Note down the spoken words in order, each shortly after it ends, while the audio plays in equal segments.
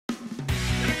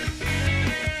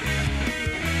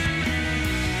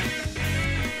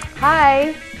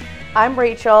Hi, I'm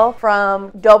Rachel from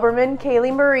Doberman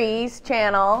Kayle Marie's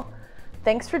channel.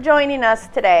 Thanks for joining us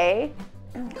today.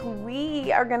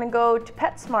 We are gonna go to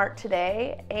PetSmart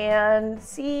today and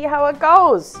see how it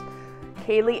goes.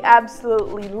 Kaylee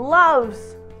absolutely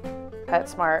loves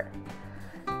PetSmart,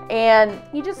 and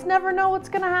you just never know what's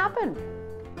gonna happen.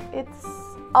 It's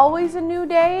always a new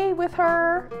day with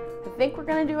her. I think we're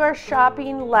gonna do our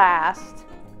shopping last,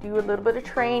 do a little bit of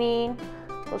training.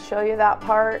 We'll show you that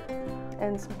part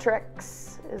and some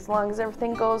tricks as long as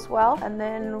everything goes well, and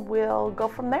then we'll go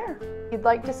from there. If you'd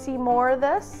like to see more of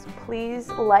this, please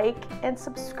like and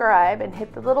subscribe and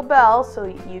hit the little bell so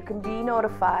you can be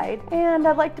notified. And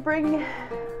I'd like to bring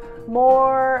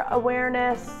more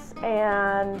awareness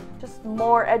and just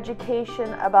more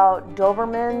education about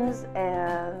Dobermans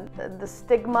and the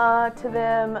stigma to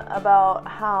them about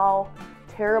how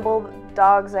terrible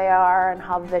dogs they are and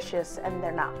how vicious, and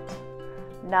they're not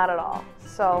at all.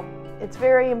 So it's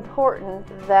very important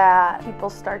that people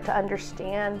start to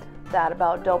understand that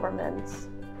about Dobermans,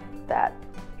 that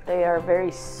they are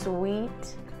very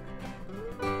sweet,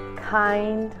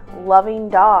 kind, loving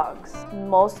dogs.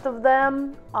 Most of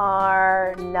them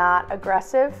are not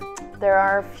aggressive. There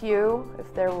are a few,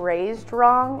 if they're raised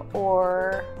wrong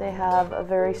or they have a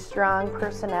very strong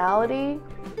personality,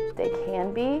 they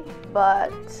can be.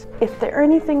 But if they're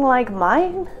anything like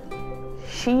mine,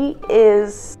 she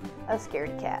is a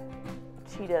scaredy cat.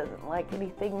 She doesn't like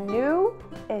anything new,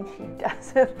 and she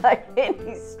doesn't like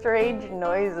any strange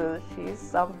noises. She's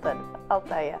something, I'll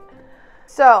tell you.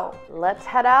 So let's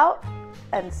head out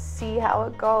and see how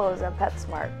it goes at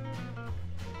PetSmart.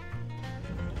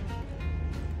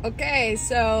 Okay,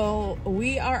 so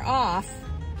we are off.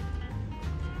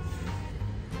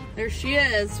 There she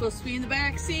is, supposed to be in the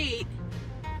back seat,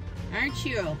 aren't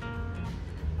you?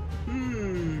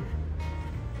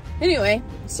 Anyway,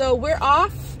 so we're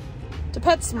off to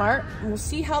PetSmart and we'll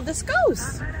see how this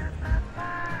goes.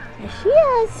 There she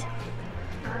is.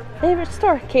 Favorite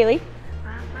store, Kaylee.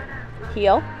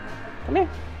 Heel. Come here.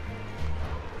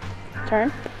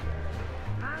 Turn.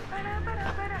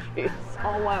 She's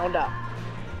all wound up.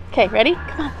 Okay, ready?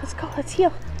 Come on, let's go. Let's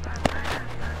heel.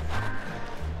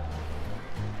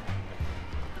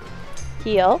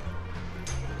 Heel.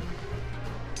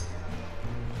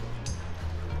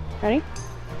 Ready?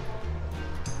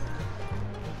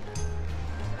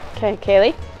 Okay,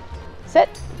 Kaylee, sit.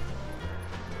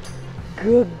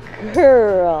 Good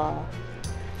girl.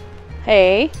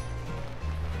 Hey,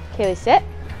 Kaylee, sit.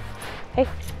 Hey.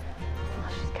 Oh,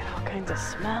 she's got all kinds of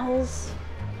smells,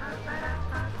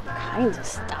 all kinds of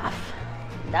stuff.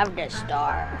 Love this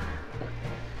store.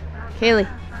 Kaylee,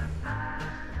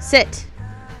 sit.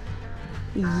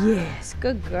 Yes,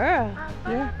 good girl.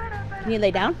 Yeah. Can you lay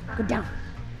down? Go down.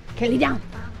 Kaylee, down.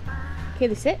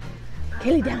 Kaylee, sit.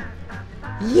 Kaylee, down.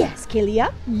 Yes, Kaylee,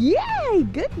 up. Yay,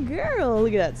 good girl.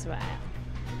 Look at that smile.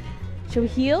 Shall we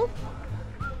heel?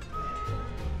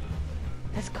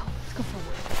 Let's go. Let's go for a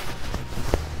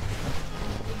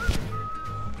walk.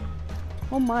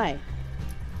 Oh my.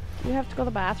 Do you have to go to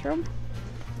the bathroom?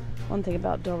 One thing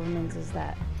about Dobermans is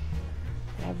that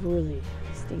they have really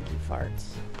stinky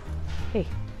farts. Hey.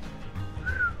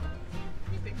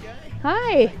 Hey, big guy.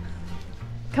 Hi.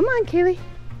 Come on, Kaylee.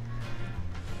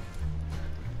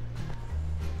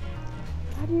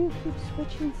 Why do you keep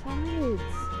switching sides?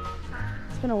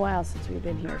 It's been a while since we've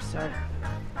been here, so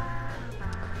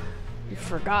we've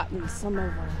forgotten some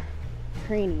of our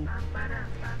training.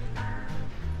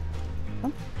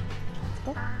 Come, let's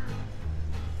go.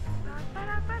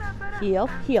 Heel,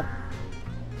 heel.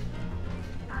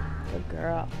 Good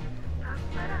girl.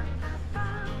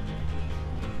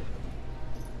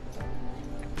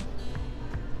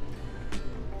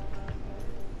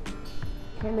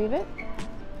 Can you leave it?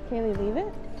 Kaylee, leave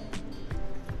it.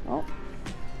 Oh,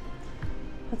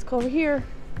 let's go over here.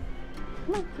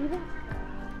 Come on, leave it.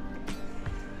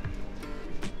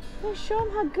 Let's show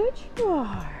them how good you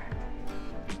are.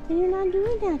 And you're not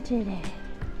doing that today.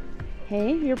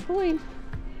 Hey, you're pulling.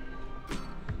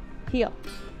 Heel.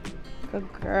 Good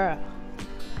girl.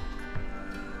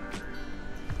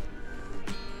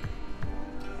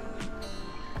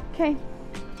 Okay.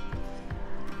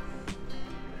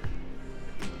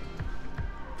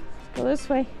 Go this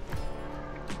way.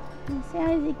 You see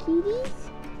how the kitties?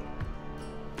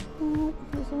 Oh,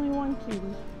 there's only one kitty.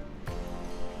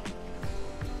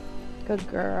 Good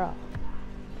girl.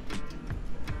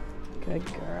 Good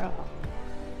girl.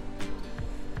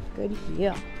 Good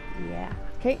heel. Yeah.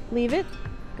 Okay, leave it.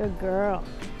 Good girl.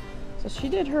 So she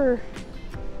did her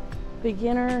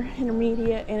beginner,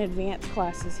 intermediate, and advanced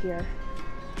classes here.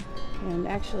 And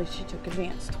actually she took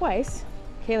advanced twice.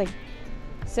 Kaylee,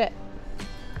 Sit.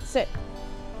 Sit.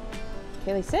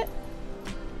 Kaylee, sit.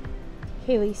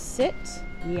 Kaylee, sit.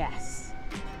 Yes.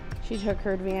 She took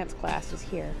her advanced classes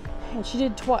here. And she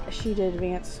did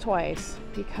advanced twice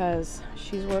because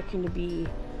she's working to be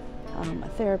a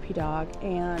therapy dog,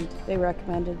 and they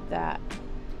recommended that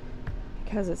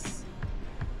because it's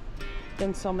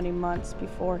been so many months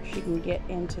before she can get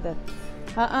into the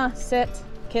sit.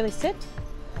 Kaylee, sit.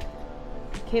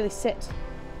 Kaylee, sit.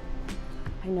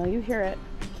 I know you hear it.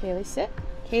 Kaylee, sit.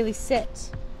 Kaylee,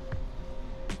 sit.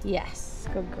 Yes,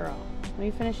 good girl. Let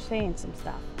me finish saying some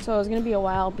stuff. So it was gonna be a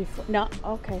while before. No,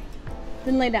 okay.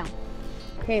 Then lay down.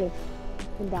 Kaylee,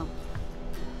 lay down.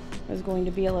 It was going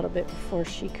to be a little bit before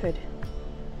she could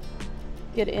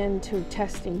get into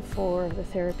testing for the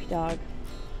therapy dog.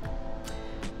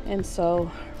 And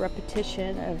so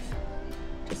repetition of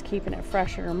just keeping it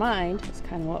fresh in her mind is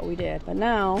kind of what we did. But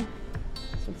now,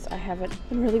 since I haven't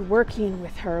been really working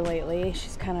with her lately,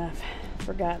 she's kind of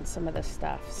forgotten some of this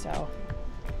stuff. So,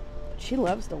 but she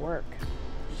loves to work.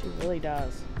 She really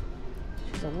does.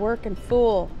 She's a working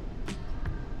fool.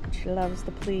 She loves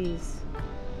to please.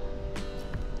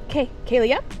 Okay,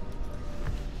 Kaylee, up.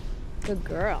 Good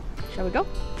girl. Shall we go?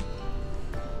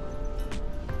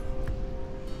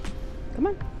 Come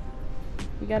on.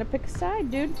 You gotta pick a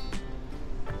side, dude.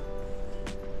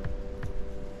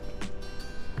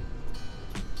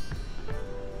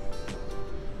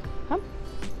 Come.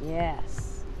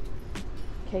 Yes.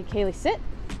 Okay, Kaylee, sit.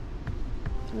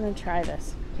 I'm gonna try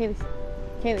this.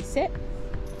 Kaylee, sit.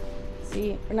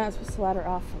 See, we're not supposed to let her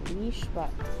off a leash, but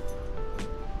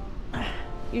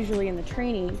usually in the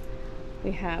training,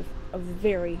 we have a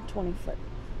very 20-foot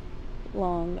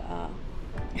long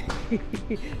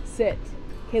sit.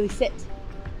 Kaylee, sit.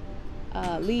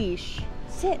 Leash.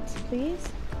 Sit, please.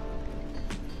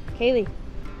 Kaylee.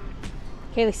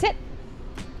 Kaylee, sit.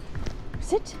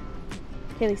 Sit.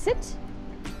 Kaylee, sit.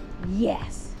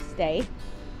 Yes. Stay.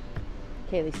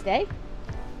 Kaylee, stay.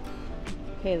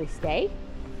 Kaylee, stay.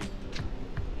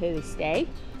 Kaylee, stay.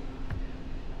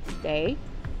 Stay.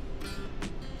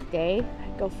 Stay.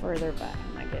 I'd go further, but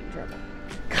I might get in trouble.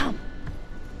 Come.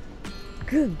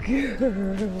 Good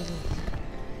girl.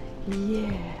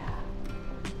 Yeah.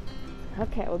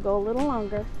 Okay, we'll go a little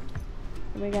longer.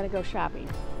 And we gotta go shopping.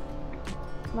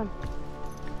 Come on.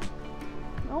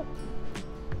 Nope.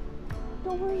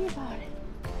 Don't worry about it.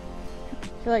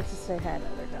 She likes to stay ahead of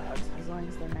other dogs as long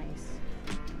as they're nice.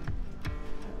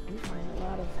 We find a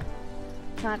lot of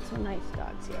not so nice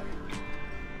dogs here.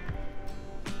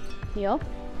 Heel.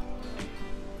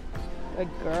 Good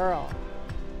girl.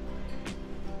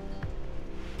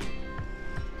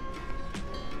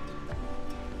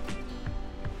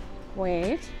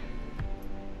 Wait.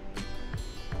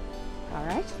 All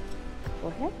right. Go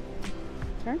ahead.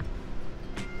 Turn.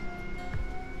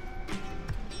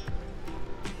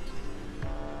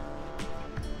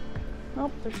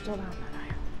 Nope, they're still down that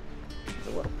aisle. There's a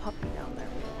little puppy down there.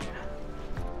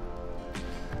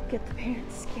 Get the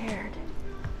parents scared.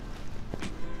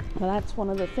 Well, that's one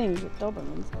of the things with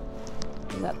Dobermans,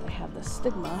 is that they have the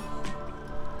stigma.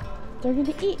 They're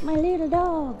gonna eat my little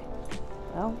dog.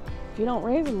 Well, if you don't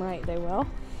raise them right, they will.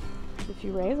 If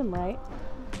you raise them right,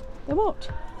 they won't.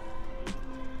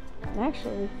 And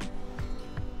actually,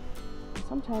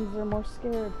 sometimes they're more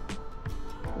scared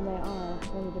than they are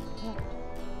ready to protect.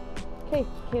 Okay,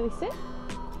 Kaylee, sit.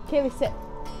 Kaylee, sit.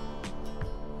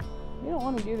 You don't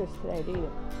want to do this today, do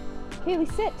you?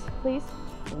 Kaylee, sit, please.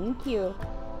 Thank you.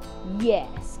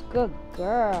 Yes, good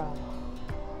girl.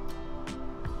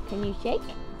 Can you shake?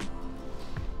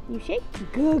 You shake?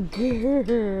 Good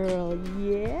girl.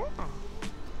 Yeah.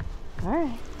 All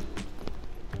right.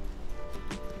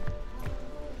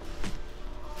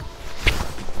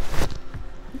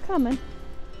 I'm coming.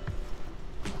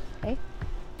 Okay.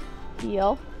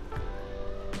 Heel.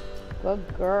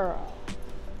 Good girl.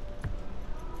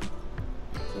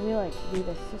 So we like to do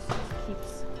this. This just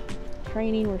keeps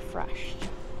training refreshed.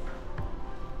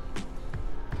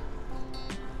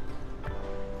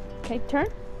 Okay, turn.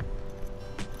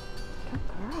 Good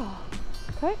girl.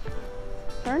 Okay.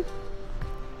 Turn.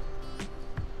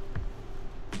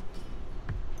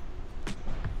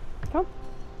 Come.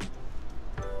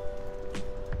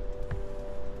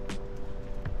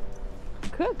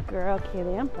 Good girl,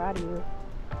 Kaylee. I'm proud of you.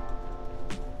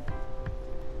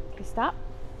 Okay, stop.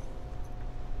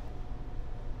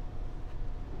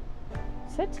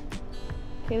 Sit.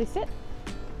 Kaylee, sit.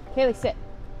 Kaylee, sit.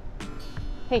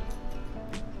 Hey.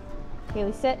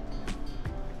 Kaylee, sit.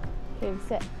 Kaylee,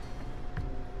 sit.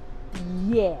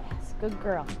 Yes. Good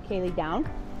girl. Kaylee, down.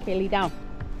 Kaylee, down.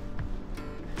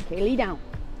 Kaylee, down.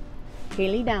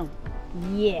 Kaylee, down.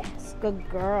 Yes. Good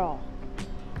girl.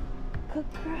 Good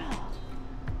girl.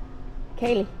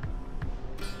 Kaylee.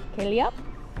 Kaylee up.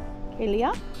 Kaylee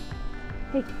up.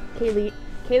 Hey, Kaylee.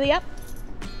 Kaylee up.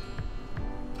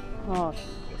 Oh,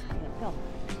 she's going uphill.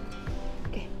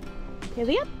 Okay.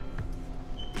 Kaylee up.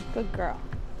 Good girl.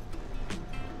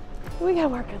 We gotta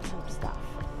work on some stuff.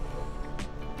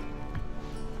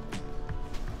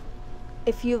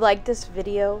 If you like this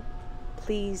video,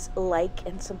 please like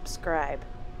and subscribe.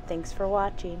 Thanks for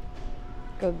watching.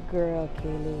 Good girl,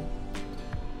 Kaylee.